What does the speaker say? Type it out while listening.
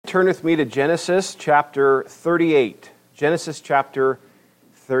turn with me to Genesis chapter 38. Genesis chapter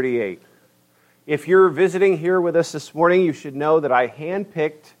 38. If you're visiting here with us this morning, you should know that I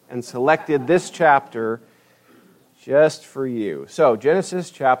handpicked and selected this chapter just for you. So, Genesis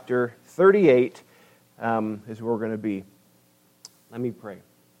chapter 38 is where we're going to be. Let me pray.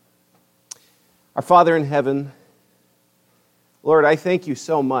 Our Father in heaven, Lord, I thank you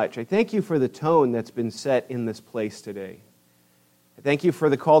so much. I thank you for the tone that's been set in this place today. I thank you for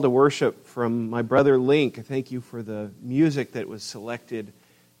the call to worship from my brother Link. I thank you for the music that was selected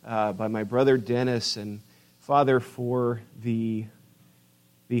by my brother Dennis. And Father, for the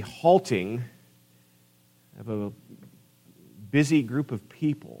halting of a busy group of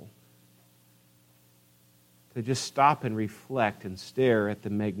people to just stop and reflect and stare at the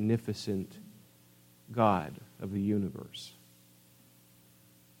magnificent God of the universe.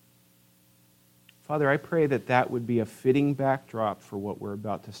 Father, I pray that that would be a fitting backdrop for what we're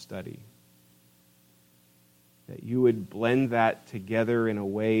about to study. That you would blend that together in a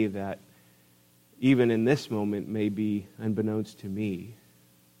way that, even in this moment, may be unbeknownst to me.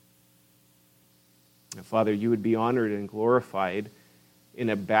 Now, Father, you would be honored and glorified in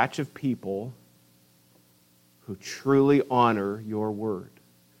a batch of people who truly honor your word.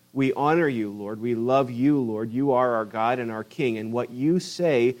 We honor you, Lord. We love you, Lord. You are our God and our King, and what you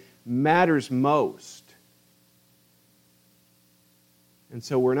say matters most. And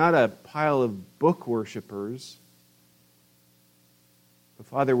so we're not a pile of book worshipers, but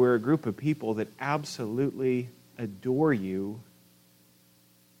Father, we're a group of people that absolutely adore you.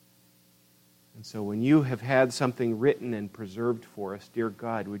 And so when you have had something written and preserved for us, dear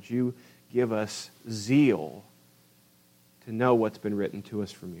God, would you give us zeal to know what's been written to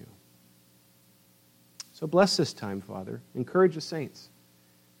us from you? So bless this time, Father. Encourage the saints.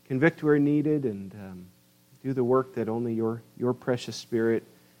 Convict where needed, and do the work that only your precious Spirit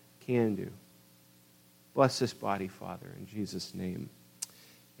can do. Bless this body, Father, in Jesus' name.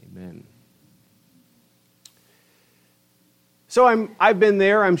 Amen. So I've been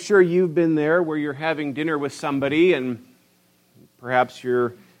there. I'm sure you've been there, where you're having dinner with somebody, and perhaps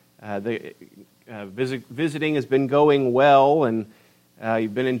you're visiting has been going well, and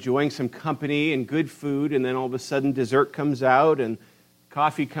you've been enjoying some company and good food, and then all of a sudden dessert comes out, and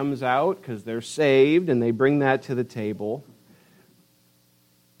coffee comes out because they're saved, and they bring that to the table.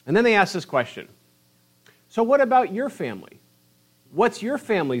 And then they ask this question: so what about your family? What's your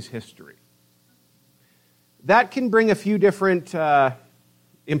family's history? That can bring a few different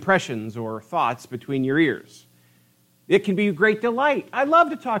impressions or thoughts between your ears. It can be a great delight. I love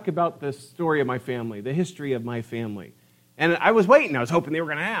to talk about the story of my family, the history of my family. And I was waiting. I was hoping they were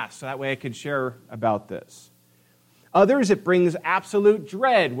going to ask, so that way I could share about this. Others, it brings absolute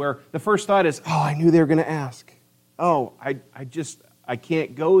dread, where the first thought is, oh, I knew they were going to ask. Oh, I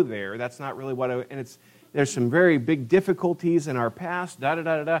can't go there. That's not really what there's some very big difficulties in our past,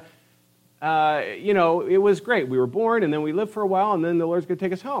 it was great. We were born, and then we lived for a while, and then the Lord's going to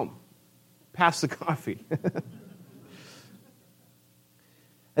take us home. Pass the coffee.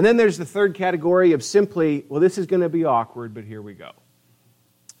 And then there's the third category of simply, well, this is going to be awkward, but here we go.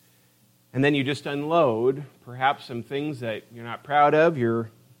 And then you just unload perhaps some things that you're not proud of,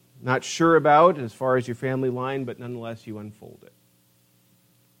 you're not sure about as far as your family line, but nonetheless you unfold it.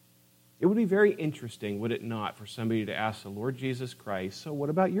 It would be very interesting, would it not, for somebody to ask the Lord Jesus Christ, so what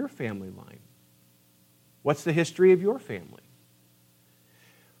about your family line? What's the history of your family?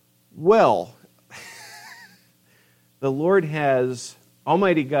 Well, the Lord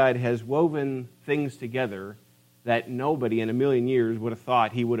Almighty God has woven things together that nobody in a million years would have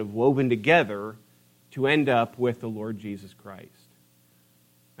thought he would have woven together to end up with the Lord Jesus Christ.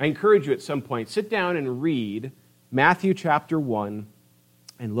 I encourage you at some point, sit down and read Matthew chapter 1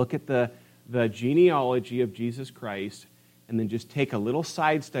 and look at the genealogy of Jesus Christ, and then just take a little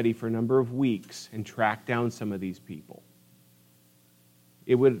side study for a number of weeks and track down some of these people.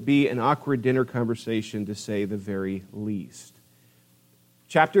 It would be an awkward dinner conversation, to say the very least.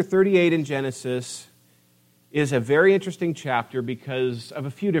 Chapter 38 in Genesis is a very interesting chapter because of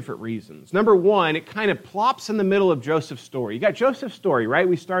a few different reasons. Number one, it kind of plops in the middle of Joseph's story. You got Joseph's story, right?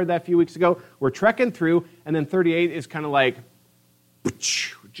 We started that a few weeks ago. We're trekking through, and then 38 is kind of like,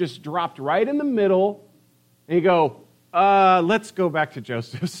 just dropped right in the middle, and you go, let's go back to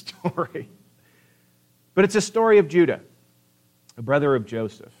Joseph's story. But it's a story of Judah, a brother of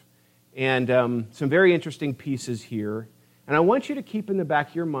Joseph. And some very interesting pieces here. And I want you to keep in the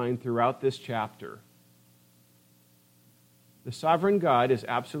back of your mind throughout this chapter, the sovereign God is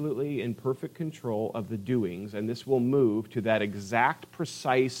absolutely in perfect control of the doings, and this will move to that exact,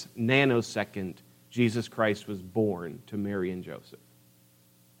 precise nanosecond Jesus Christ was born to Mary and Joseph.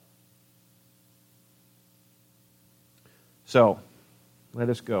 So, let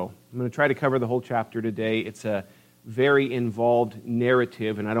us go. I'm going to try to cover the whole chapter today. It's a very involved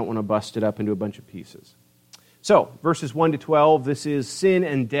narrative, and I don't want to bust it up into a bunch of pieces. So, verses 1 to 12, this is sin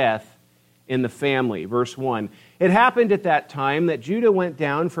and death in the family. Verse 1, it happened at that time that Judah went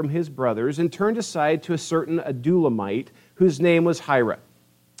down from his brothers and turned aside to a certain Adulamite, whose name was Hira.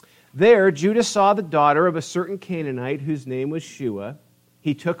 There Judah saw the daughter of a certain Canaanite, whose name was Shua.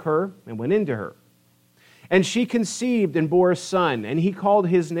 He took her and went into her. And she conceived and bore a son, and he called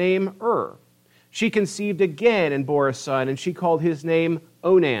his name She conceived again and bore a son, and she called his name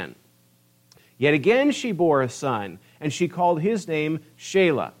Onan. Yet again she bore a son, and she called his name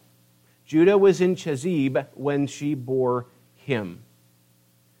Shelah. Judah was in Chezib when she bore him.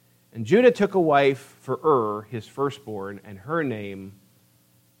 And Judah took a wife for his firstborn, and her name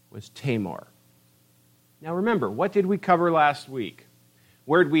was Tamar. Now remember, what did we cover last week?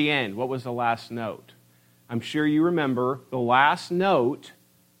 Where'd we end? What was the last note? I'm sure you remember the last note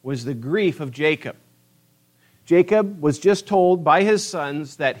was the grief of Jacob. Jacob was just told by his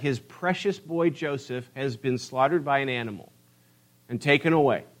sons that his precious boy Joseph has been slaughtered by an animal and taken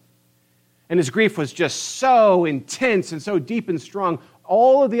away. And his grief was just so intense and so deep and strong.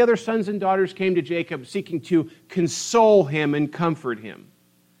 All of the other sons and daughters came to Jacob seeking to console him and comfort him.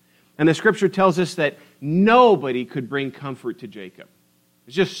 And the scripture tells us that nobody could bring comfort to Jacob.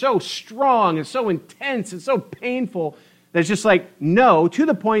 It's just so strong and so intense and so painful that it's just like, no, to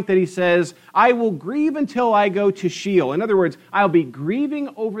the point that he says, I will grieve until I go to Sheol. In other words, I'll be grieving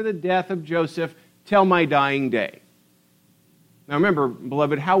over the death of Joseph till my dying day. Now remember,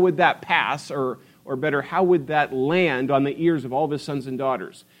 beloved, how would that pass, or better, how would that land on the ears of all of his sons and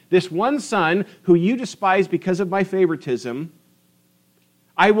daughters? This one son who you despise because of my favoritism,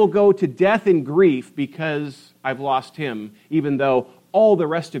 I will go to death in grief because I've lost him, even though all the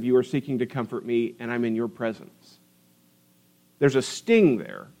rest of you are seeking to comfort me and I'm in your presence. There's a sting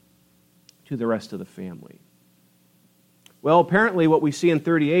there to the rest of the family. Well, apparently what we see in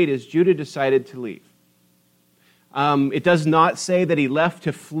 38 is Judah decided to leave. It does not say that he left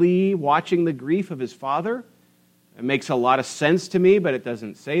to flee watching the grief of his father. It makes a lot of sense to me, but it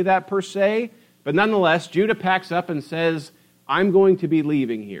doesn't say that per se. But nonetheless, Judah packs up and says, I'm going to be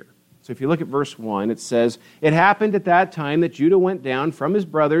leaving here. So if you look at verse 1, it says, it happened at that time that Judah went down from his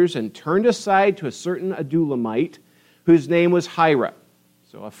brothers and turned aside to a certain Adulamite, whose name was Hira.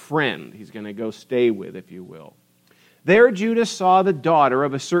 So a friend he's going to go stay with, if you will. There Judah saw the daughter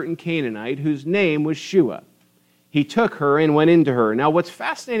of a certain Canaanite, whose name was Shua. He took her and went into her. Now what's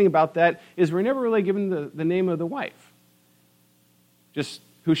fascinating about that is we're never really given the name of the wife. Just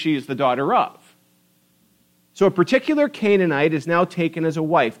who she is the daughter of. So a particular Canaanite is now taken as a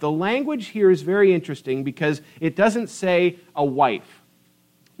wife. The language here is very interesting because it doesn't say a wife.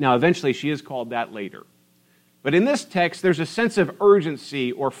 Now, eventually she is called that later. But in this text, there's a sense of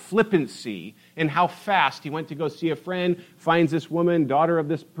urgency or flippancy in how fast he went to go see a friend, finds this woman, daughter of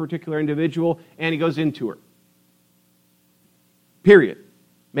this particular individual, and he goes into her. Period.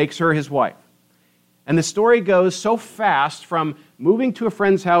 Makes her his wife. And the story goes so fast from moving to a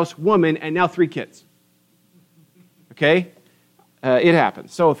friend's house, woman, and now 3 kids. Okay? It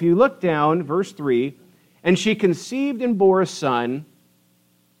happens. So if you look down, verse 3, and she conceived and bore a son,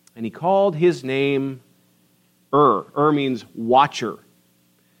 and he called his name means watcher.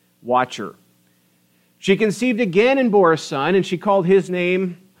 Watcher. She conceived again and bore a son, and she called his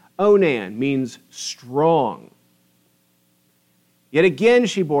name Onan, means strong. Yet again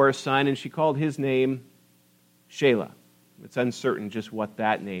she bore a son, and she called his name Shelah. It's uncertain just what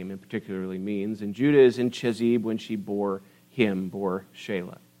that name in particularly means. And Judah is in Chezib when she bore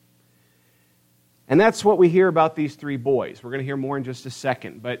Shelah. And that's what we hear about these 3 boys. We're going to hear more in just a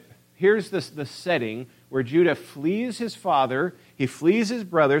second. But here's the setting where Judah flees his father, he flees his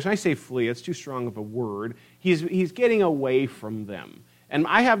brothers. And I say flee, it's too strong of a word. He's getting away from them. And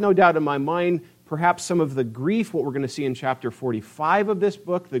I have no doubt in my mind, perhaps some of the grief, what we're going to see in chapter 45 of this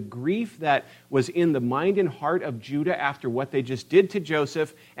book, the grief that was in the mind and heart of Judah after what they just did to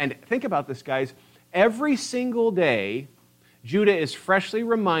Joseph. And think about this, guys. Every single day, Judah is freshly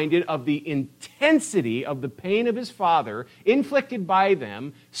reminded of the intensity of the pain of his father inflicted by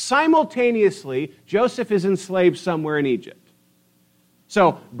them. Simultaneously, Joseph is enslaved somewhere in Egypt.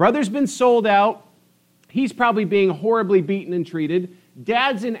 So, brother's been sold out. He's probably being horribly beaten and treated.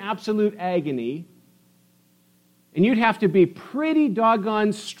 Dad's in absolute agony. And you'd have to be pretty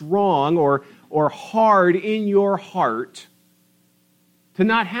doggone strong or hard in your heart to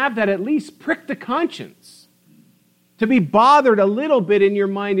not have that at least prick the conscience. To be bothered a little bit in your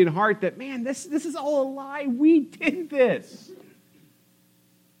mind and heart that, man, this is all a lie. We did this.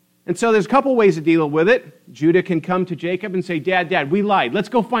 And so there's a couple ways to deal with it. Judah can come to Jacob and say, Dad, we lied. Let's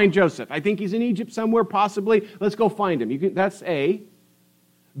go find Joseph. I think he's in Egypt somewhere, possibly. Let's go find him. That's A.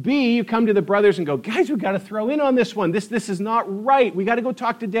 B, you come to the brothers and go, guys, we've got to throw in on this one. This is not right. We got to go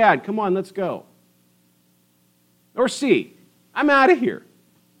talk to Dad. Come on, let's go. Or C, I'm out of here.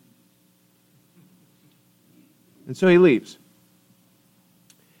 And so he leaves.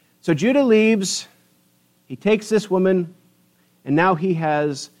 So Judah leaves. He takes this woman, and now he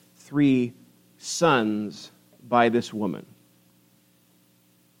has 3 sons by this woman.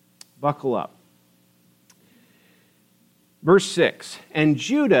 Buckle up. Verse 6, and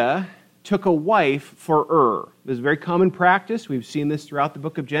Judah took a wife for This is a very common practice. We've seen this throughout the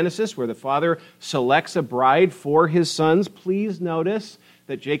book of Genesis, where the father selects a bride for his sons. Please notice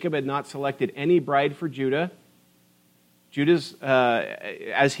that Jacob had not selected any bride for Judah. Judah's,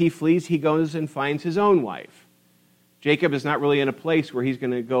 as he flees, he goes and finds his own wife. Jacob is not really in a place where he's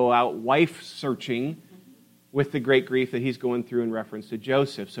going to go out wife searching with the great grief that he's going through in reference to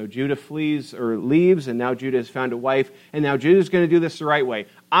Joseph. So Judah flees or leaves, and now Judah has found a wife, and now Judah's going to do this the right way.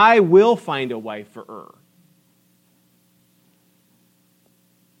 I will find a wife for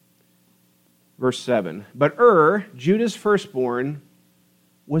Verse 7, but Judah's firstborn,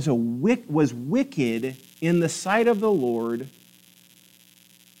 was wicked in the sight of the Lord.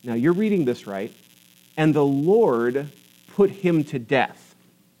 Now you're reading this right. And the Lord put him to death.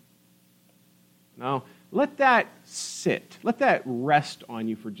 Now, let that sit. Let that rest on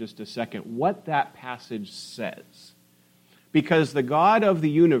you for just a second, what that passage says. Because the God of the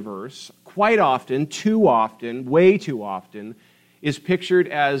universe, quite often, too often, way too often, is pictured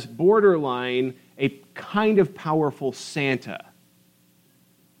as borderline a kind of powerful Santa.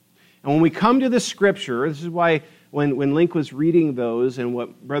 And when we come to the Scripture, this is why when Link was reading those and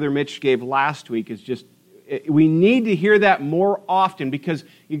what Brother Mitch gave last week is just, we need to hear that more often because,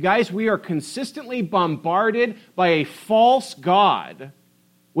 you guys, we are consistently bombarded by a false God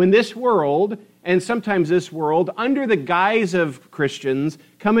when this world, and sometimes this world, under the guise of Christians,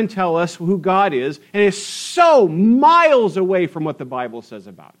 come and tell us who God is, and is so miles away from what the Bible says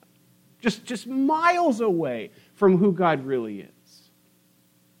about him. Just miles away from who God really is.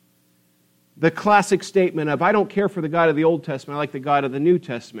 The classic statement of, I don't care for the God of the Old Testament, I like the God of the New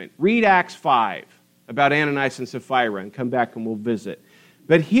Testament. Read Acts 5 about Ananias and Sapphira and come back and we'll visit.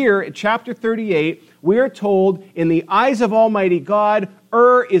 But here, in chapter 38, we are told, in the eyes of Almighty God,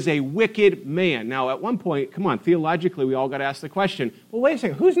 is a wicked man. Now, at one point, come on, theologically, we all got to ask the question, well, wait a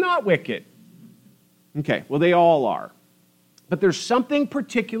second, who's not wicked? Okay, well, they all are. But there's something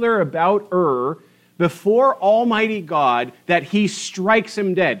particular about before Almighty God that he strikes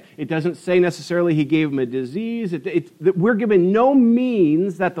him dead. It doesn't say necessarily he gave him a disease. We're given no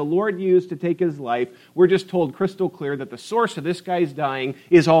means that the Lord used to take his life. We're just told crystal clear that the source of this guy's dying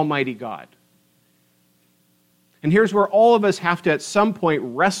is Almighty God. And here's where all of us have to at some point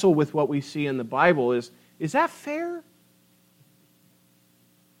wrestle with what we see in the Bible is that fair?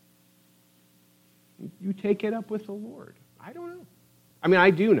 You take it up with the Lord. I don't know. I mean,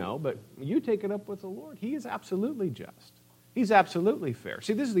 I do know, but you take it up with the Lord. He is absolutely just. He's absolutely fair.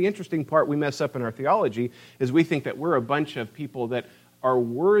 See, this is the interesting part we mess up in our theology, is we think that we're a bunch of people that are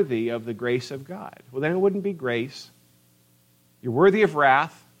worthy of the grace of God. Well, then it wouldn't be grace. You're worthy of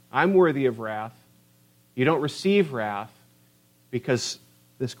wrath. I'm worthy of wrath. You don't receive wrath because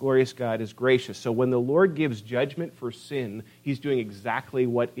this glorious God is gracious. So when the Lord gives judgment for sin, he's doing exactly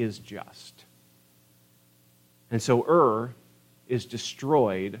what is just. And so is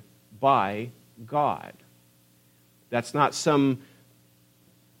destroyed by God. That's not some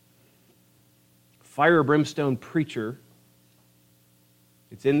fire brimstone preacher.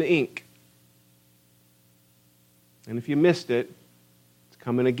 It's in the ink. And if you missed it, it's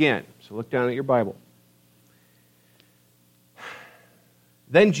coming again. So look down at your Bible.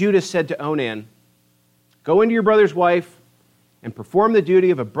 Then Judah said to Onan, go into your brother's wife and perform the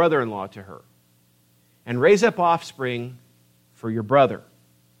duty of a brother-in-law to her, and raise up offspring for your brother.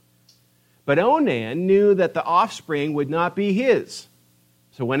 But Onan knew that the offspring would not be his.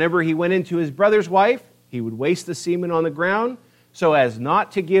 So whenever he went into his brother's wife, he would waste the semen on the ground so as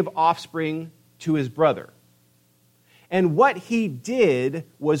not to give offspring to his brother. And what he did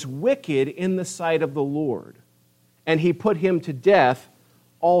was wicked in the sight of the Lord, and he put him to death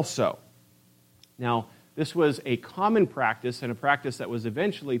also. Now, this was a common practice and a practice that was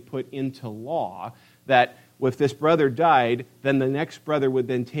eventually put into law, that if this brother died, then the next brother would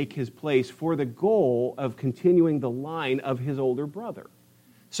then take his place for the goal of continuing the line of his older brother.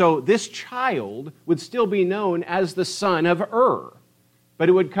 So this child would still be known as the son of but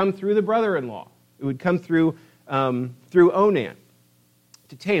it would come through the brother-in-law. It would come through Onan.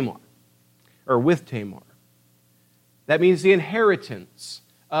 to Tamar, or with Tamar. That means the inheritance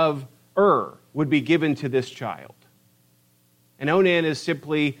of would be given to this child. And Onan is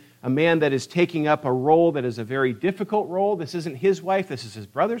simply a man that is taking up a role that is a very difficult role. This isn't his wife, this is his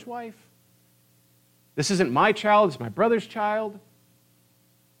brother's wife. This isn't my child, it's my brother's child.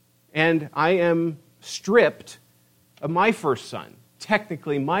 And I am stripped of my first son,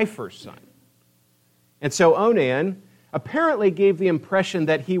 technically my first son. And so Onan apparently gave the impression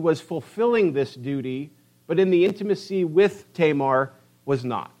that he was fulfilling this duty, but in the intimacy with Tamar was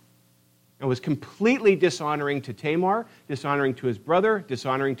not. It was completely dishonoring to Tamar, dishonoring to his brother,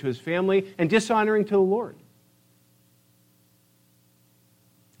 dishonoring to his family, and dishonoring to the Lord.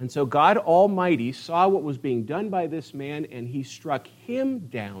 And so God Almighty saw what was being done by this man, and he struck him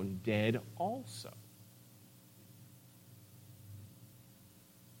down dead also.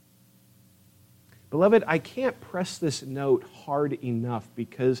 Beloved, I can't press this note hard enough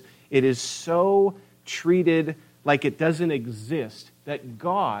because it is so treated like it doesn't exist, that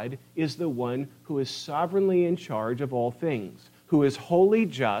God is the one who is sovereignly in charge of all things, who is wholly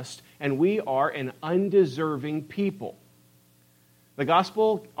just, and we are an undeserving people. The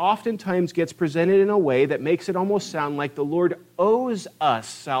gospel oftentimes gets presented in a way that makes it almost sound like the Lord owes us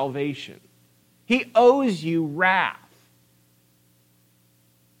salvation. He owes you wrath.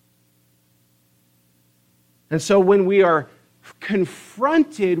 And so when we are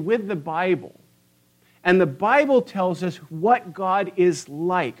confronted with the Bible, and the Bible tells us what God is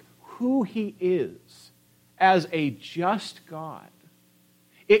like, who He is as a just God,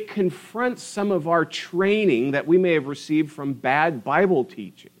 it confronts some of our training that we may have received from bad Bible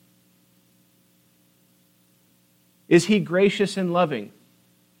teaching. Is He gracious and loving?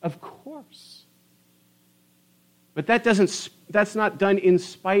 Of course. But that's not done in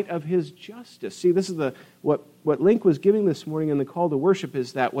spite of His justice. See, this is what Link was giving this morning in the call to worship,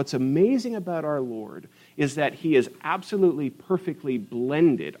 is that what's amazing about our Lord is that He is absolutely perfectly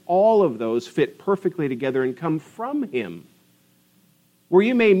blended. All of those fit perfectly together and come from Him. Where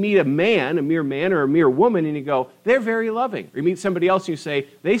you may meet a man, a mere man or a mere woman, and you go, they're very loving. Or you meet somebody else and you say,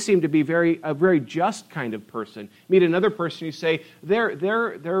 they seem to be a very just kind of person. Meet another person, you say, they're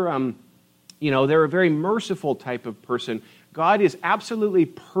a very merciful type of person. God is absolutely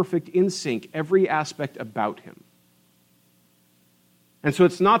perfect in sync, every aspect about Him. And so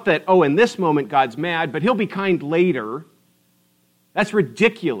it's not that, in this moment God's mad, but He'll be kind later. That's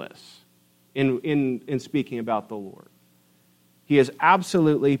ridiculous in speaking about the Lord. He is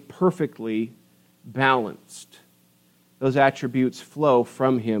absolutely perfectly balanced. Those attributes flow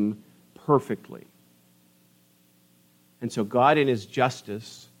from Him perfectly. And so God in His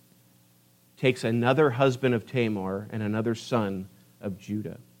justice takes another husband of Tamar and another son of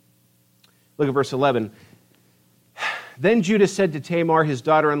Judah. Look at verse 11. Then Judah said to Tamar, his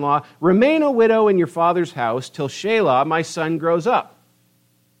daughter-in-law, "Remain a widow in your father's house till Shelah, my son, grows up."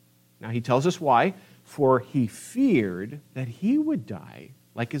 Now he tells us why. For he feared that he would die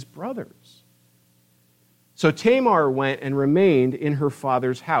like his brothers. So Tamar went and remained in her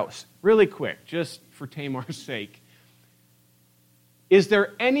father's house. Really quick, just for Tamar's sake. Is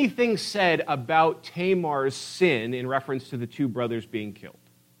there anything said about Tamar's sin in reference to the two brothers being killed?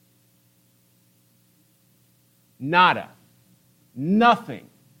 Nada. Nothing.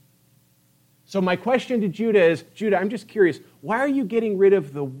 So my question to Judah is, Judah, I'm just curious, why are you getting rid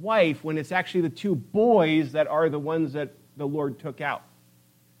of the wife when it's actually the two boys that are the ones that the Lord took out?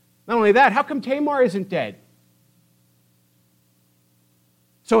 Not only that, how come Tamar isn't dead?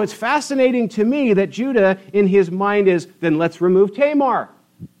 So it's fascinating to me that Judah, in his mind, is, then let's remove Tamar.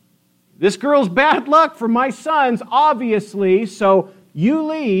 This girl's bad luck for my sons, obviously, so you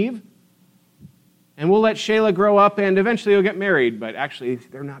leave, and we'll let Shelah grow up, and eventually he'll get married. But actually,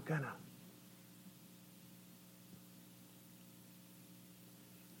 they're not gonna.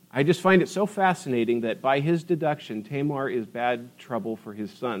 I just find it so fascinating that by his deduction, Tamar is bad trouble for his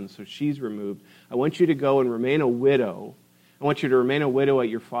sons, so she's removed. I want you to go and remain a widow. I want you to remain a widow at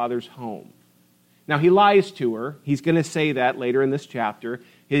your father's home. Now, he lies to her. He's going to say that later in this chapter.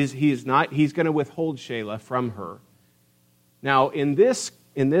 He's going to withhold Shelah from her. Now, in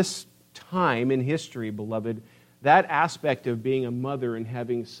this time in history, beloved, that aspect of being a mother and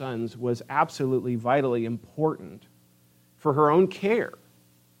having sons was absolutely vitally important for her own care.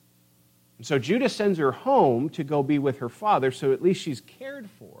 So Judah sends her home to go be with her father, so at least she's cared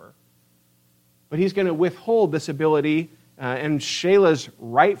for. But he's going to withhold this ability and Shelah's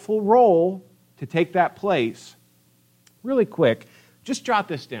rightful role to take that place. Really quick, just jot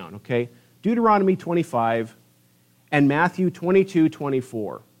this down, okay? Deuteronomy 25 and Matthew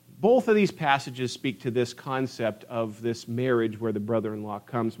 22:24. both of these passages speak to this concept of this marriage where the brother-in-law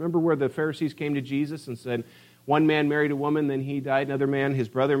comes. Remember where the Pharisees came to Jesus and said, one man married a woman, then he died, another man, his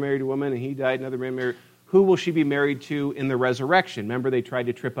brother married a woman, and he died, another man married. Who will she be married to in the resurrection? Remember, they tried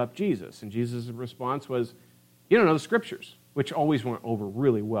to trip up Jesus, and Jesus' response was, you don't know the Scriptures, which always went over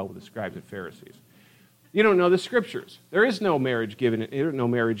really well with the scribes and Pharisees. You don't know the Scriptures. There is no marriage given, no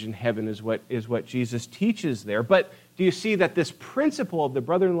marriage in heaven is what Jesus teaches there. But do you see that this principle of the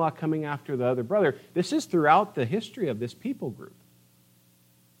brother-in-law coming after the other brother, this is throughout the history of this people group.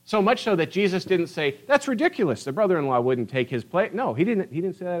 So much so that Jesus didn't say, that's ridiculous, the brother-in-law wouldn't take his place. No, he didn't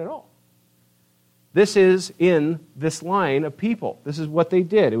say that at all. This is in this line of people. This is what they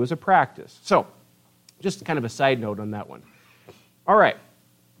did. It was a practice. So, just kind of a side note on that one. All right.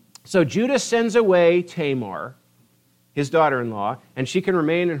 So Judah sends away Tamar, his daughter-in-law, and she can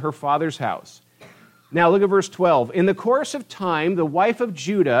remain in her father's house. Now look at verse 12. In the course of time, the wife of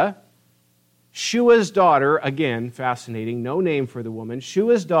Judah, Shua's daughter, again, fascinating, no name for the woman,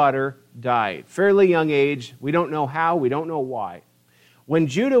 Shua's daughter died. Fairly young age. We don't know how, we don't know why. When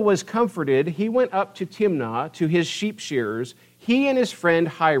Judah was comforted, he went up to Timnah, to his sheep shearers, he and his friend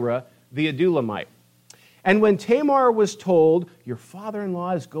Hira, the Adulamite. And when Tamar was told, your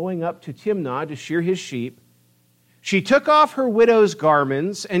father-in-law is going up to Timnah to shear his sheep, she took off her widow's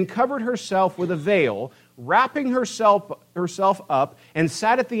garments and covered herself with a veil, wrapping herself up, and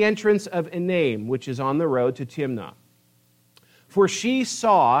sat at the entrance of Enaim, which is on the road to Timnah. For she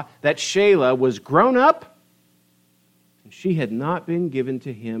saw that Shelah was grown up, and she had not been given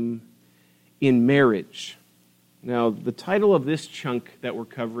to him in marriage. Now, the title of this chunk that we're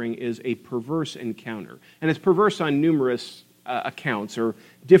covering is A Perverse Encounter. And it's perverse on numerous accounts, or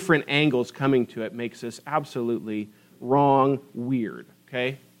different angles coming to it makes this absolutely wrong, weird,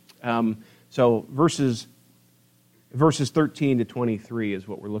 okay? So verses 13 to 23 is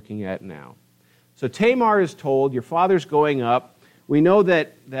what we're looking at now. So Tamar is told, your father's going up. We know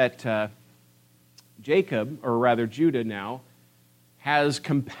that Jacob, or rather Judah now, has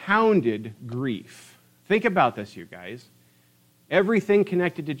compounded grief. Think about this, you guys. Everything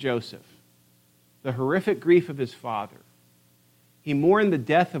connected to Joseph. The horrific grief of his father. He mourned the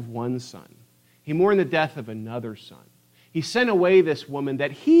death of one son. He mourned the death of another son. He sent away this woman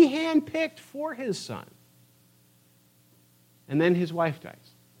that he handpicked for his son. And then his wife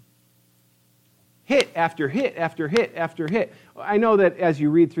dies. Hit after hit after hit after hit. I know that as you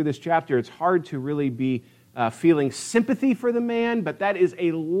read through this chapter, it's hard to really be feeling sympathy for the man, but that is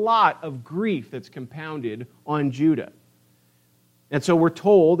a lot of grief that's compounded on Judah. And so we're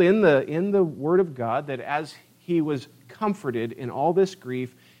told in the Word of God that as he was comforted in all this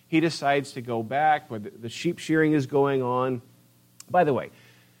grief, he decides to go back, where the sheep shearing is going on. By the way,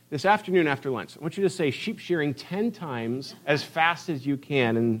 this afternoon after lunch, I want you to say sheep shearing 10 times as fast as you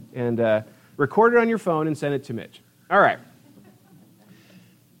can and record it on your phone and send it to Mitch. All right.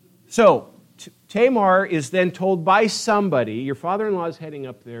 So, Tamar is then told by somebody, your father-in-law is heading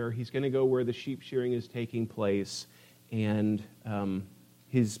up there, he's going to go where the sheep shearing is taking place, and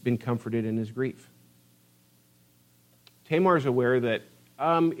he's been comforted in his grief. Tamar's aware that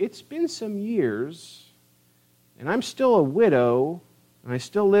it's been some years, and I'm still a widow, and I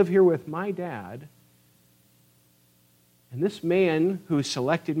still live here with my dad, and this man who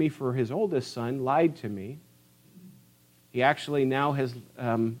selected me for his oldest son lied to me. He actually now has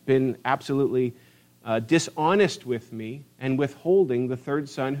been absolutely dishonest with me and withholding the third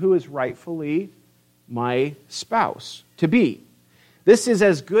son, who is rightfully my spouse to be. This is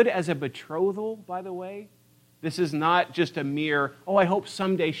as good as a betrothal, by the way. This is not just a mere, I hope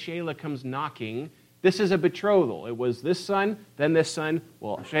someday Shelah comes knocking. This is a betrothal. It was this son, then this son.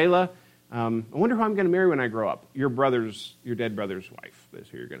 Well, Shelah, I wonder who I'm going to marry when I grow up. Your dead brother's wife. That's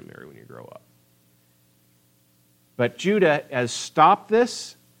who you're going to marry when you grow up. But Judah has stopped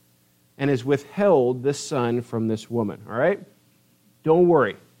this and has withheld this son from this woman, all right? Don't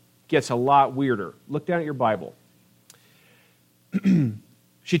worry. It gets a lot weirder. Look down at your Bible.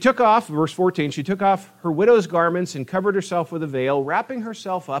 She took off, verse 14, she took off her widow's garments and covered herself with a veil, wrapping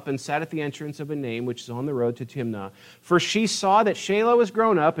herself up, and sat at the entrance of Enaim, which is on the road to Timnah. For she saw that Shelah was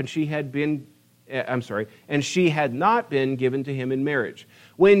grown up, and she had not been given to him in marriage.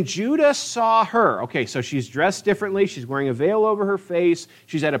 When Judah saw her, okay, so she's dressed differently, she's wearing a veil over her face,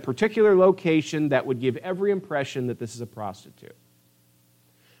 she's at a particular location that would give every impression that this is a prostitute.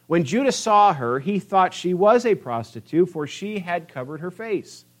 When Judah saw her, he thought she was a prostitute, for she had covered her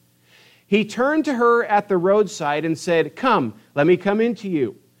face. He turned to her at the roadside and said, "Come, let me come in to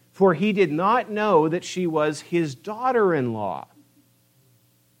you," for he did not know that she was his daughter-in-law.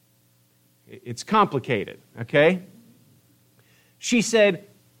 It's complicated, okay? She said,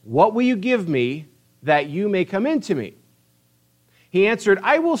 "What will you give me that you may come into me?" He answered,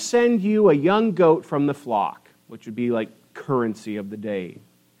 "I will send you a young goat from the flock," which would be like currency of the day.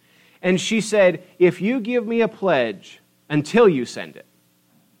 And she said, "If you give me a pledge until you send it."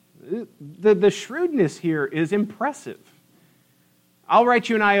 The shrewdness here is impressive. "I'll write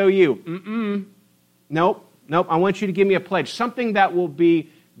you an IOU. Nope. I want you to give me a pledge, something that will be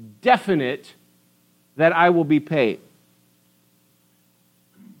definite that I will be paid."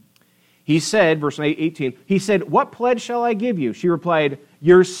 He said, verse 18, he said, "What pledge shall I give you?" She replied,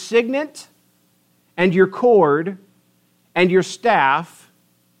 "Your signet and your cord and your staff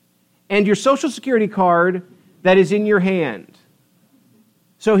and your social security card that is in your hand."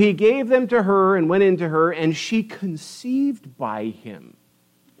 So he gave them to her and went into her, and she conceived by him.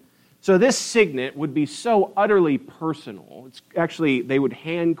 So this signet would be so utterly personal. It's actually, they would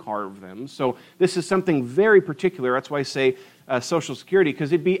hand carve them. So this is something very particular. That's why I say Social Security,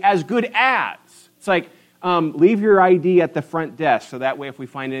 because it'd be as good as. It's like, leave your ID at the front desk, so that way if we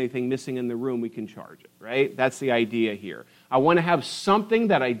find anything missing in the room, we can charge it, right? That's the idea here. I want to have something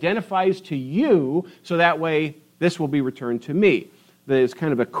that identifies to you, so that way this will be returned to me. There's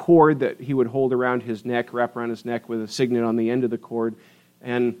kind of a cord that he would hold around his neck, wrap around his neck with a signet on the end of the cord.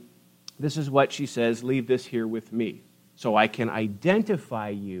 And this is what she says, "Leave this here with me, so I can identify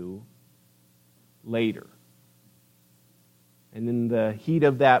you later." And in the heat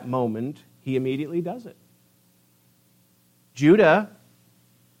of that moment, he immediately does it. Judah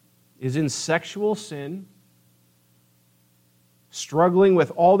is in sexual sin, struggling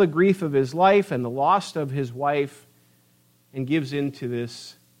with all the grief of his life and the loss of his wife, and gives into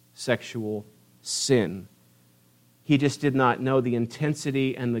this sexual sin. He just did not know the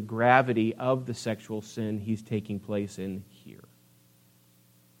intensity and the gravity of the sexual sin he's taking place in here.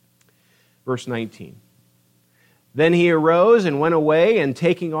 Verse 19. Then he arose and went away, and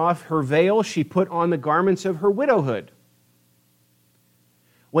taking off her veil, she put on the garments of her widowhood.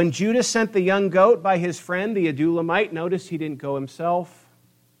 When Judah sent the young goat by his friend, the Adullamite, notice he didn't go himself.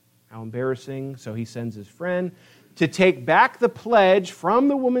 How embarrassing. So he sends his friend to take back the pledge from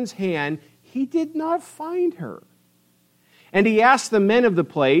the woman's hand. He did not find her. And he asked the men of the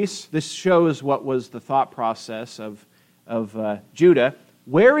place, this shows what was the thought process of Judah,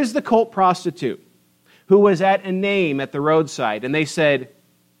 "Where is the cult prostitute who was at Enaim at the roadside?" And they said,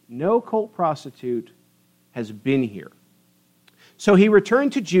 "No cult prostitute has been here." So he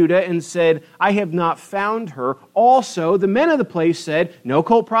returned to Judah and said, "I have not found her." Also, the men of the place said, "No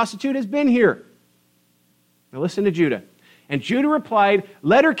cult prostitute has been here." Now listen to Judah. And Judah replied,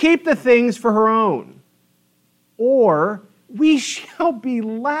 "Let her keep the things for her own, or we shall be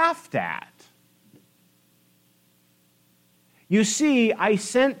laughed at. You see, I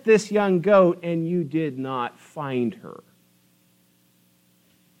sent this young goat, and you did not find her."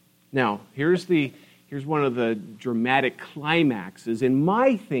 Now, here's one of the dramatic climaxes in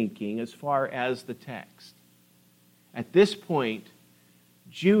my thinking as far as the text. At this point,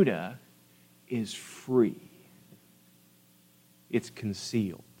 Judah is free. It's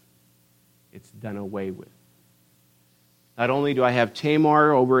concealed. It's done away with. Not only do I have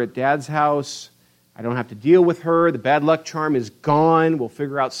Tamar over at Dad's house, I don't have to deal with her. The bad luck charm is gone. We'll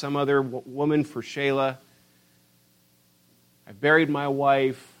figure out some other woman for Shayla. I buried my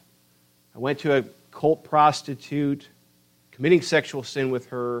wife. I went to a cult prostitute, committing sexual sin with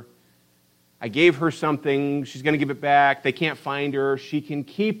her. I gave her something. She's going to give it back. They can't find her. She can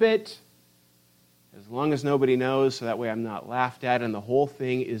keep it as long as nobody knows, so that way I'm not laughed at, and the whole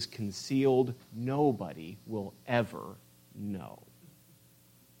thing is concealed. Nobody will ever know.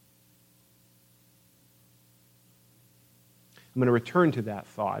 I'm going to return to that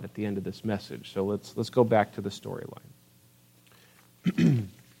thought at the end of this message, so let's go back to the storyline.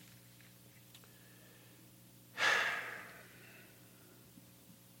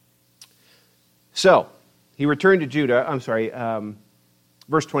 So, he returned to Judah,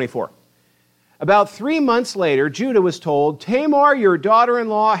 verse 24. About 3 months later, Judah was told, "Tamar, your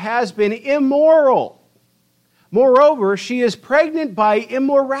daughter-in-law, has been immoral. Moreover, she is pregnant by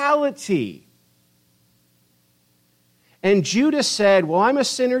immorality." And Judah said, "Well, I'm a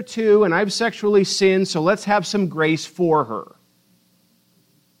sinner too, and I've sexually sinned, so let's have some grace for her.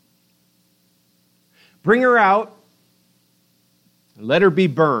 Bring her out, and let her be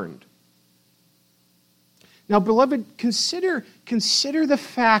burned." Now, beloved, consider the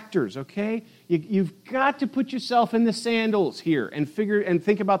factors, okay? You've got to put yourself in the sandals here and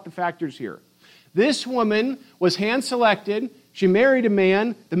think about the factors here. This woman was hand-selected. She married a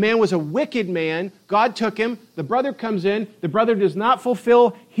man. The man was a wicked man. God took him. The brother comes in. The brother does not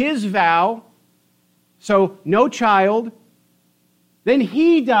fulfill his vow. So, no child. Then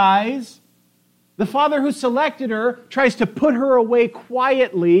he dies. The father who selected her tries to put her away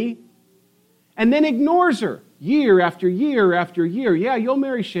quietly and then ignores her year after year after year. Yeah, you'll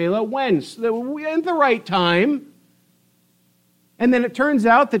marry Shelah. When? At the right time. And then it turns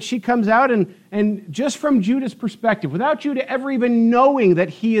out that she comes out and just from Judah's perspective, without Judah ever even knowing that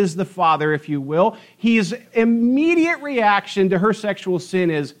he is the father, if you will, his immediate reaction to her sexual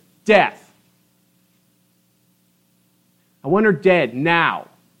sin is death. I want her dead now.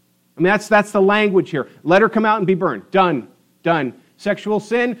 I mean, that's the language here. Let her come out and be burned. Done. Sexual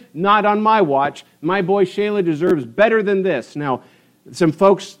sin, not on my watch. My boy Shelah deserves better than this. Now, some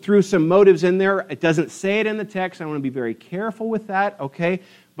folks threw some motives in there. It doesn't say it in the text. I want to be very careful with that, okay?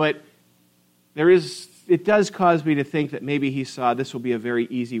 But it does cause me to think that maybe he saw this will be a very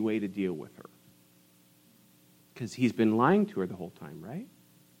easy way to deal with her. Because he's been lying to her the whole time, right?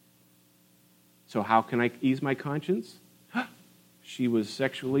 So how can I ease my conscience? She was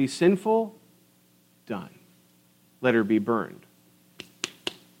sexually sinful. Done. Let her be burned.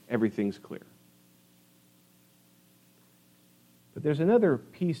 Everything's clear. But there's another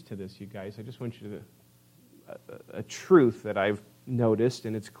piece to this, you guys. I just want you to... A truth that I've noticed,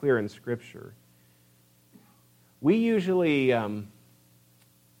 and it's clear in Scripture. We usually... how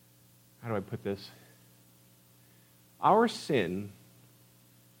do I put this? Our sin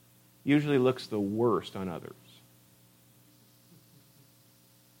usually looks the worst on others.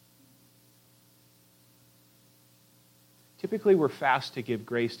 Typically, we're fast to give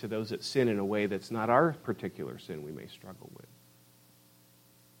grace to those that sin in a way that's not our particular sin we may struggle with.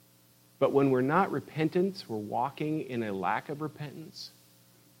 But when we're not repentant, we're walking in a lack of repentance,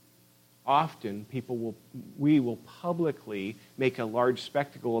 often we will publicly make a large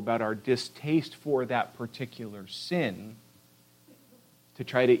spectacle about our distaste for that particular sin to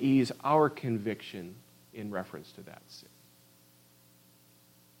try to ease our conviction in reference to that sin.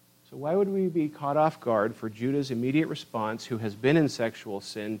 So why would we be caught off guard for Judah's immediate response, who has been in sexual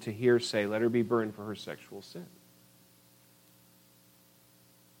sin, to hear say, let her be burned for her sexual sin?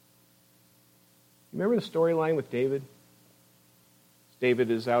 Remember the storyline with David?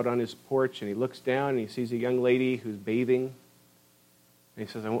 David is out on his porch and he looks down and he sees a young lady who's bathing. And he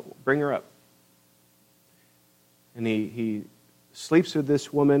says, bring her up. And he sleeps with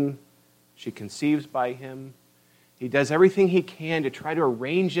this woman. She conceives by him. He does everything he can to try to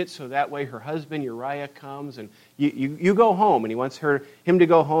arrange it so that way her husband Uriah comes and you go home. And he wants him to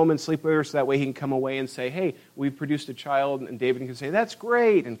go home and sleep with her so that way he can come away and say, hey, we've produced a child. And David can say, that's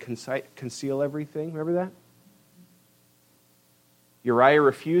great, and conceal everything. Remember that? Uriah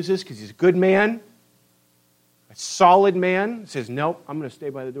refuses because he's a good man, a solid man. He says, nope, I'm going to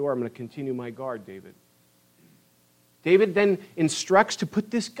stay by the door. I'm going to continue my guard, David. David then instructs to put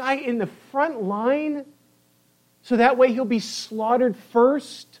this guy in the front line so that way he'll be slaughtered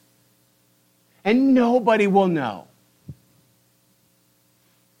first and nobody will know.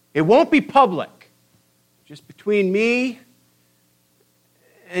 It won't be public, just between me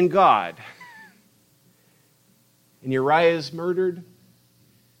and God. And Uriah is murdered.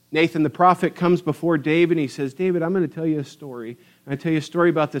 Nathan the prophet comes before David and he says, David, I'm going to tell you a story. I'm going to tell you a story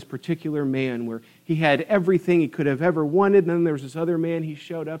about this particular man where he had everything he could have ever wanted. And then there was this other man, he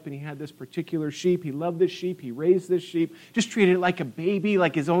showed up and he had this particular sheep. He loved this sheep. He raised this sheep, just treated it like a baby,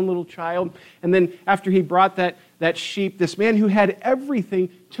 like his own little child. And then after he brought that sheep, this man who had everything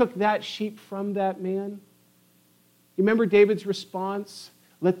took that sheep from that man. You remember David's response?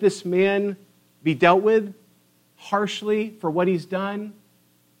 Let this man be dealt with harshly for what he's done.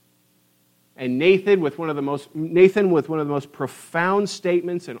 And Nathan with one of the most profound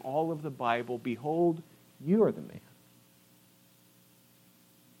statements in all of the Bible, behold, you are the man.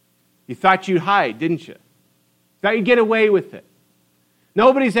 You thought you'd hide, didn't you? Thought you'd get away with it.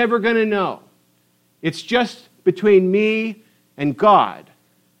 Nobody's ever going to know. It's just between me and God.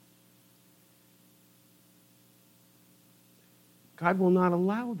 God will not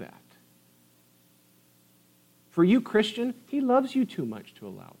allow that. For you, Christian, He loves you too much to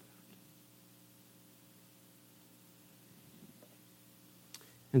allow that.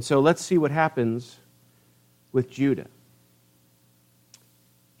 And so let's see what happens with Judah.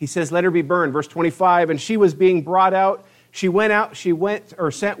 He says, let her be burned. Verse 25, and she was being brought out. She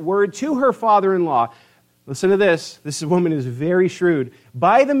sent word to her father-in-law. Listen to this. This woman is very shrewd.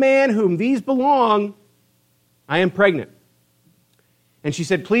 By the man whom these belong, I am pregnant. And she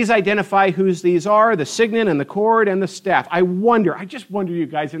said, please identify whose these are, the signet and the cord and the staff. I just wonder, you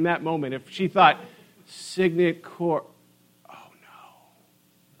guys, in that moment, if she thought, signet, cord.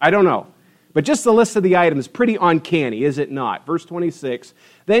 I don't know. But just the list of the items, pretty uncanny, is it not? Verse 26,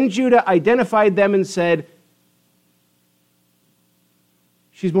 then Judah identified them and said,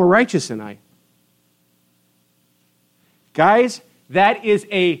 She's more righteous than I. Guys, that is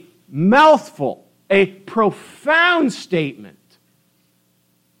a mouthful, a profound statement.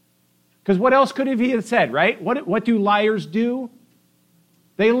 Because what else could he have said, right? What do liars do?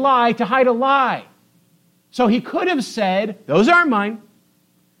 They lie to hide a lie. So he could have said, those aren't mine,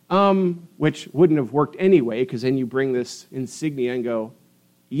 which wouldn't have worked anyway, because then you bring this insignia and go,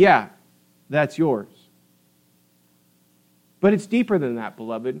 yeah, that's yours. But it's deeper than that,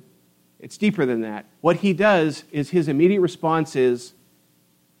 beloved. It's deeper than that. What he does is his immediate response is,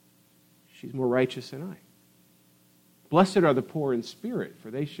 she's more righteous than I. Blessed are the poor in spirit,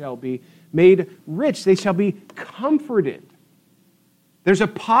 for they shall be made rich. They shall be comforted. There's a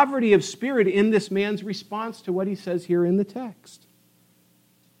poverty of spirit in this man's response to what he says here in the text.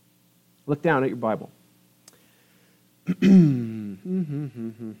 Look down at your Bible.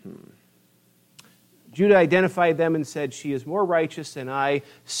 Judah identified them and said, she is more righteous than I,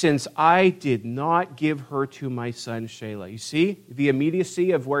 since I did not give her to my son Shelah. You see the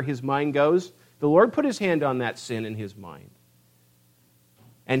immediacy of where his mind goes? The Lord put his hand on that sin in his mind.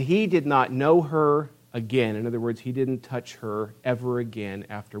 And he did not know her again. In other words, he didn't touch her ever again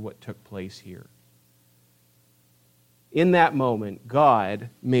after what took place here. In that moment, God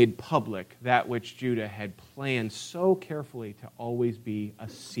made public that which Judah had planned so carefully to always be a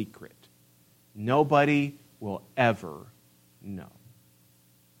secret. Nobody will ever know.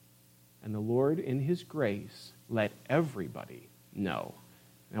 And the Lord, in his grace, let everybody know.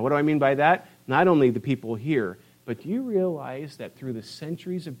 Now, what do I mean by that? Not only the people here, but do you realize that through the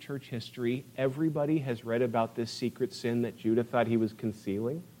centuries of church history, everybody has read about this secret sin that Judah thought he was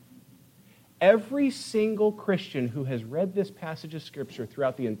concealing? Every single Christian who has read this passage of Scripture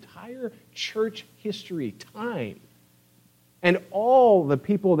throughout the entire church history, time, and all the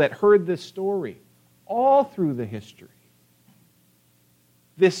people that heard this story, all through the history,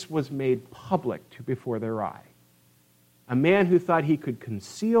 this was made public before their eye. A man who thought he could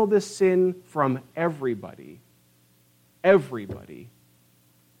conceal this sin from everybody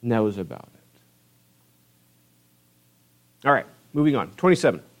knows about it. All right, moving on.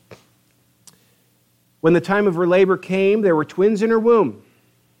 27. When the time of her labor came, there were twins in her womb.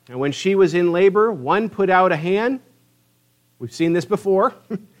 And when she was in labor, one put out a hand. We've seen this before.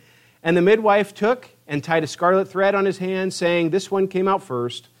 And the midwife took and tied a scarlet thread on his hand, saying, this one came out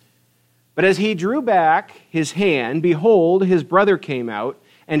first. But as he drew back his hand, behold, his brother came out,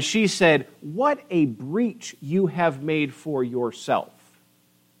 and she said, what a breach you have made for yourself.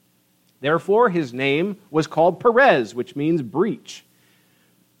 Therefore, his name was called Perez, which means breach.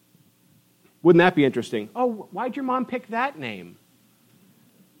 Wouldn't that be interesting? Oh, why'd your mom pick that name?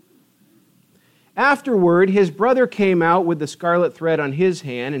 Afterward, his brother came out with the scarlet thread on his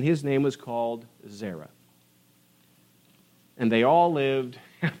hand, and his name was called Zerah. And they all lived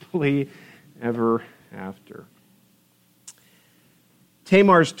happily ever after.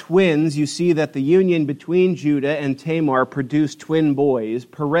 Tamar's twins, you see that the union between Judah and Tamar produced twin boys,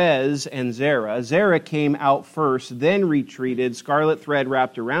 Perez and Zerah. Zerah came out first, then retreated, scarlet thread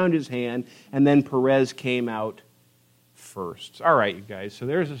wrapped around his hand, and then Perez came out first. All right, you guys, so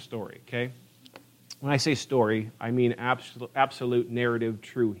there's a story, okay? When I say story, I mean absolute narrative,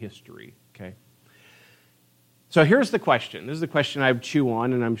 true history, okay? So here's the question. This is the question I chew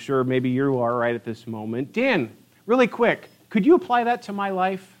on, and I'm sure maybe you are right at this moment. Dan, really quick, could you apply that to my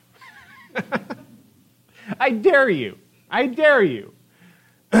life? I dare you. I dare you.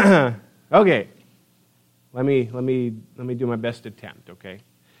 Okay. Let me do my best attempt, okay?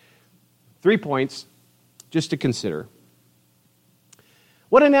 3 points just to consider.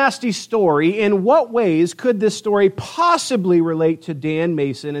 What a nasty story. In what ways could this story possibly relate to Dan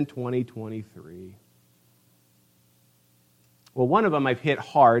Mason in 2023? Well, one of them I've hit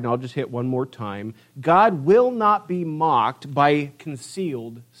hard, and I'll just hit one more time. God will not be mocked by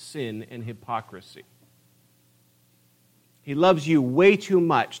concealed sin and hypocrisy. He loves you way too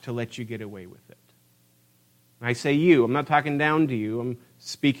much to let you get away with it. And I say you, I'm not talking down to you, I'm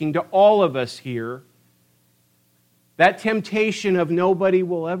speaking to all of us here. That temptation of nobody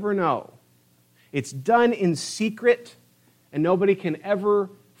will ever know. It's done in secret, and nobody can ever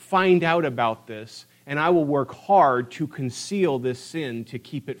find out about this. And I will work hard to conceal this sin to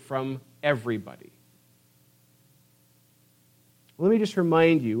keep it from everybody. Let me just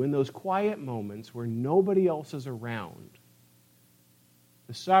remind you, in those quiet moments where nobody else is around,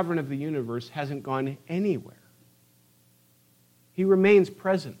 the sovereign of the universe hasn't gone anywhere. He remains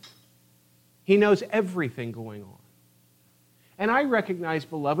present. He knows everything going on. And I recognize,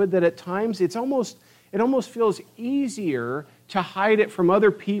 beloved, that at times it almost feels easier to hide it from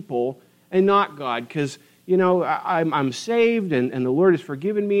other people and not God, because I'm saved and the Lord has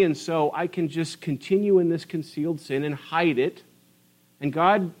forgiven me, and so I can just continue in this concealed sin and hide it. And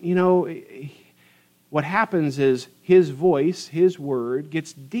God, what happens is his voice, his word,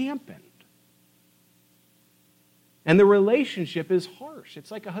 gets dampened. And the relationship is harsh.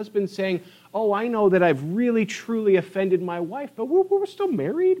 It's like a husband saying, oh, I know that I've really, truly offended my wife, but we're still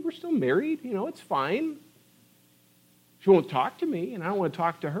married. We're still married. It's fine. She won't talk to me, and I don't want to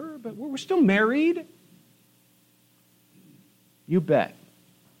talk to her, but we're still married. You bet.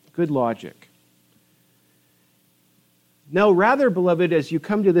 Good logic. No, rather, beloved, as you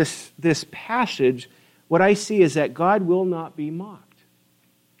come to this passage, what I see is that God will not be mocked.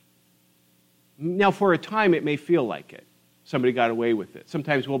 Now, for a time, it may feel like it. Somebody got away with it.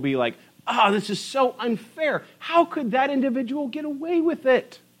 Sometimes we'll be like, this is so unfair. How could that individual get away with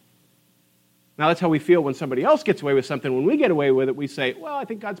it? Now, that's how we feel when somebody else gets away with something. When we get away with it, we say, well, I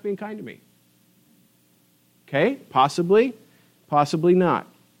think God's being kind to me. Okay? Possibly, possibly not.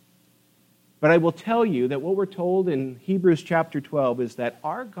 But I will tell you that what we're told in Hebrews chapter 12 is that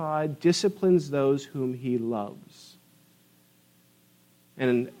our God disciplines those whom he loves.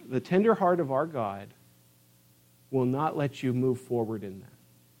 And the tender heart of our God will not let you move forward in that.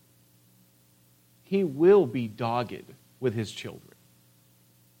 He will be dogged with his children.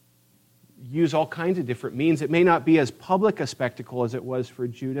 Use all kinds of different means. It may not be as public a spectacle as it was for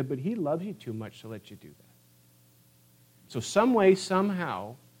Judah, but he loves you too much to let you do that. So some way,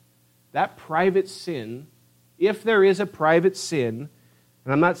 somehow, that private sin, if there is a private sin,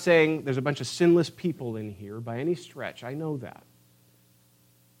 and I'm not saying there's a bunch of sinless people in here by any stretch, I know that.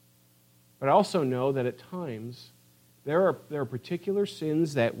 But I also know that at times there are particular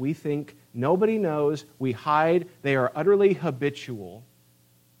sins that we think nobody knows, we hide, they are utterly habitual.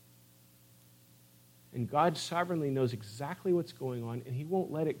 And God sovereignly knows exactly what's going on, and he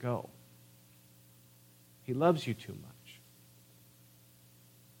won't let it go. He loves you too much.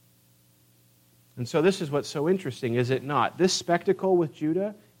 And so this is what's so interesting, is it not? This spectacle with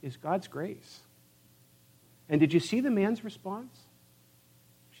Judah is God's grace. And did you see the man's response?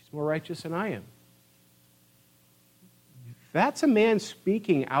 More righteous than I am. That's a man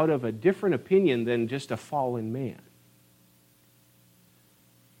speaking out of a different opinion than just a fallen man.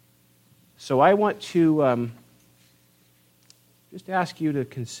 So I want to just ask you to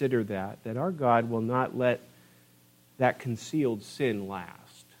consider that our God will not let that concealed sin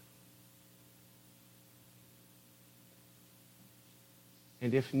last.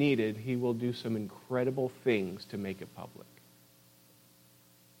 And if needed, he will do some incredible things to make it public.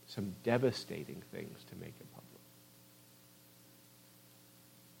 Some devastating things to make it public.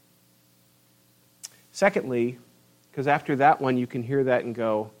 Secondly, because after that one you can hear that and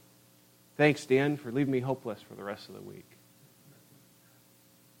go, thanks, Dan, for leaving me hopeless for the rest of the week.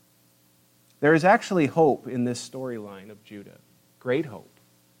 There is actually hope in this storyline of Judah. Great hope.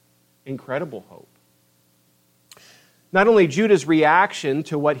 Incredible hope. Not only Judah's reaction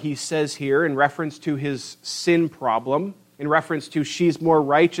to what he says here in reference to his sin problem, in reference to she's more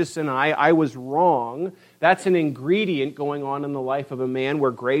righteous than I was wrong. That's an ingredient going on in the life of a man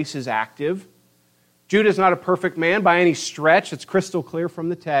where grace is active. Judah's not a perfect man by any stretch. It's crystal clear from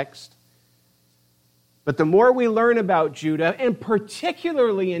the text. But the more we learn about Judah, and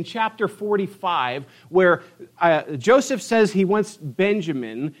particularly in chapter 45, where Joseph says he wants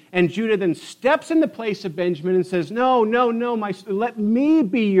Benjamin, and Judah then steps in the place of Benjamin and says, no, let me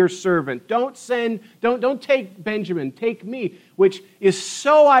be your servant. Don't take Benjamin, take me, which is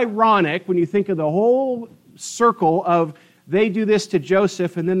so ironic when you think of the whole circle of they do this to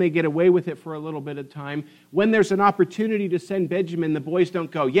Joseph and then they get away with it for a little bit of time. When there's an opportunity to send Benjamin, the boys don't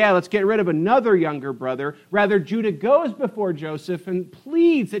go, yeah, let's get rid of another younger brother. Rather, Judah goes before Joseph and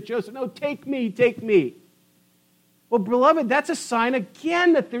pleads that Joseph, no, take me, take me. Well, beloved, that's a sign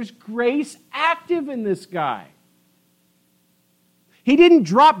again that there's grace active in this guy. He didn't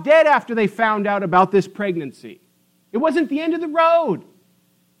drop dead after they found out about this pregnancy. It wasn't the end of the road.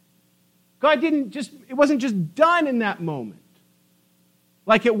 It wasn't just done in that moment,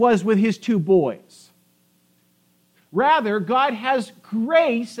 like it was with his two boys. Rather, God has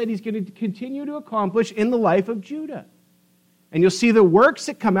grace that he's going to continue to accomplish in the life of Judah. And you'll see the works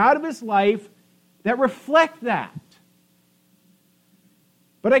that come out of his life that reflect that.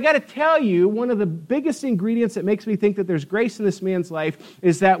 But I got to tell you, one of the biggest ingredients that makes me think that there's grace in this man's life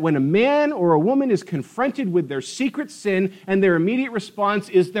is that when a man or a woman is confronted with their secret sin and their immediate response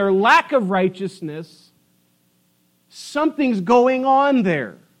is their lack of righteousness, something's going on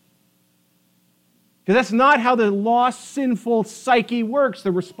there. Because that's not how the lost, sinful psyche works.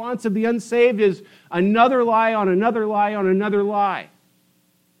 The response of the unsaved is another lie on another lie on another lie.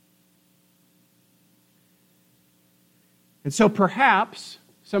 And so perhaps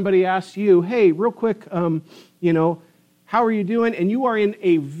somebody asks you, hey, real quick, how are you doing? And you are in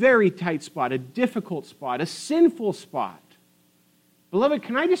a very tight spot, a difficult spot, a sinful spot. Beloved,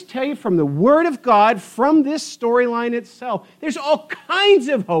 can I just tell you from the Word of God, from this storyline itself, there's all kinds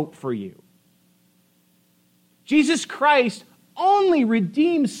of hope for you. Jesus Christ only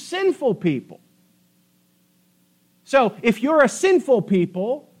redeems sinful people. So if you're a sinful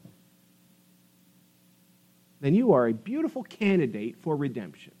people, then you are a beautiful candidate for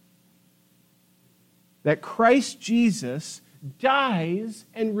redemption. That Christ Jesus dies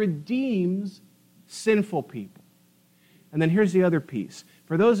and redeems sinful people. And then here's the other piece.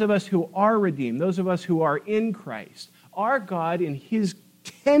 For those of us who are redeemed, those of us who are in Christ, our God in His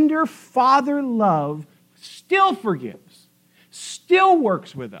tender Father love still forgives, still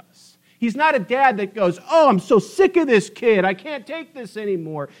works with us. He's not a dad that goes, oh, I'm so sick of this kid, I can't take this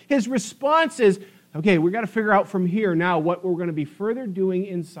anymore. His response is, okay, we've got to figure out from here now what we're going to be further doing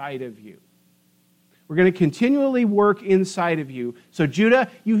inside of you. We're going to continually work inside of you. So Judah,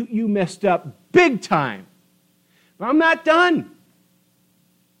 you messed up big time. But I'm not done.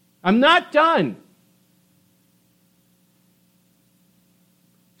 I'm not done.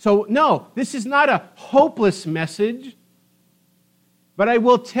 So no, this is not a hopeless message. But I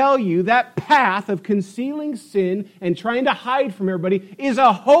will tell you that path of concealing sin and trying to hide from everybody is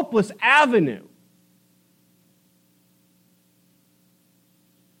a hopeless avenue.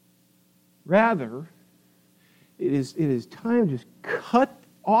 Rather, it is time to just cut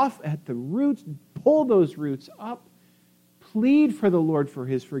off at the roots, pull those roots up, plead for the Lord for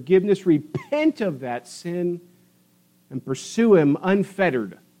His forgiveness, repent of that sin, and pursue Him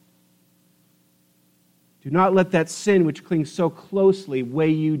unfettered. Do not let that sin which clings so closely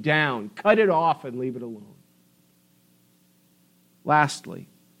weigh you down. Cut it off and leave it alone. Lastly,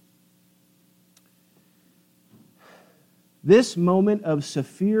 this moment of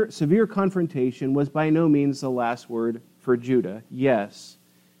severe confrontation was by no means the last word for Judah. Yes.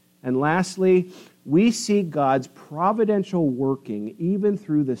 And lastly, we see God's providential working even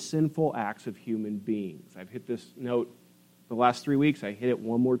through the sinful acts of human beings. I've hit this note the last 3 weeks. I hit it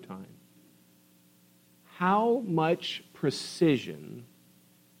one more time. How much precision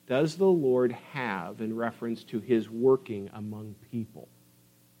does the Lord have in reference to His working among people?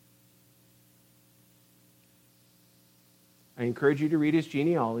 I encourage you to read His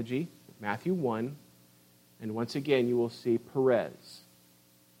genealogy, Matthew 1, and once again you will see Perez,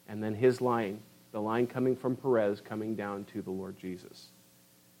 and then his line, the line coming from Perez coming down to the Lord Jesus.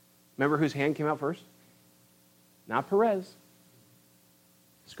 Remember whose hand came out first? Not Perez.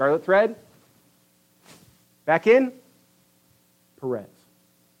 Scarlet thread? Back in? Perez.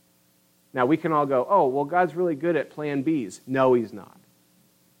 Now we can all go, oh, well, God's really good at plan Bs. No, He's not.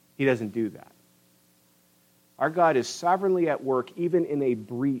 He doesn't do that. Our God is sovereignly at work even in a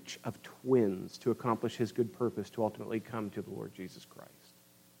breach of twins to accomplish His good purpose to ultimately come to the Lord Jesus Christ.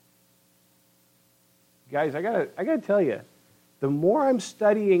 Guys, I gotta tell you, the more I'm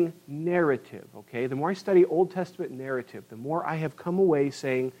studying narrative, okay, the more I study Old Testament narrative, the more I have come away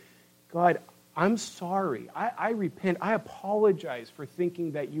saying, God, I'm sorry. I repent. I apologize for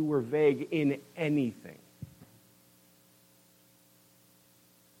thinking that you were vague in anything.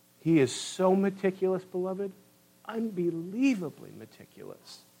 He is so meticulous, beloved, unbelievably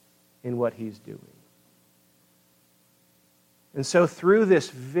meticulous in what He's doing. And so through this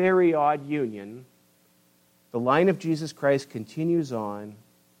very odd union, the line of Jesus Christ continues on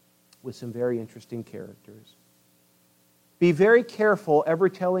with some very interesting characters. Be very careful ever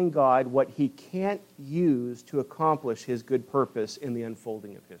telling God what He can't use to accomplish His good purpose in the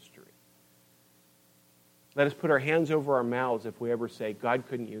unfolding of history. Let us put our hands over our mouths if we ever say, God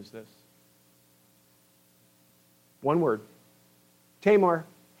couldn't use this. One word. Tamar.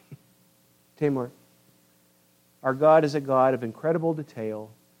 Tamar. Our God is a God of incredible detail.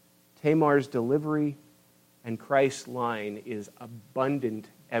 Tamar's delivery and Christ's line is abundant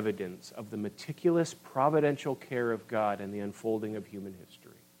evidence of the meticulous providential care of God and the unfolding of human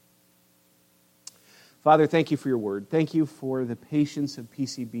history. Father, thank you for your word. Thank you for the patience of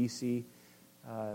PCBC.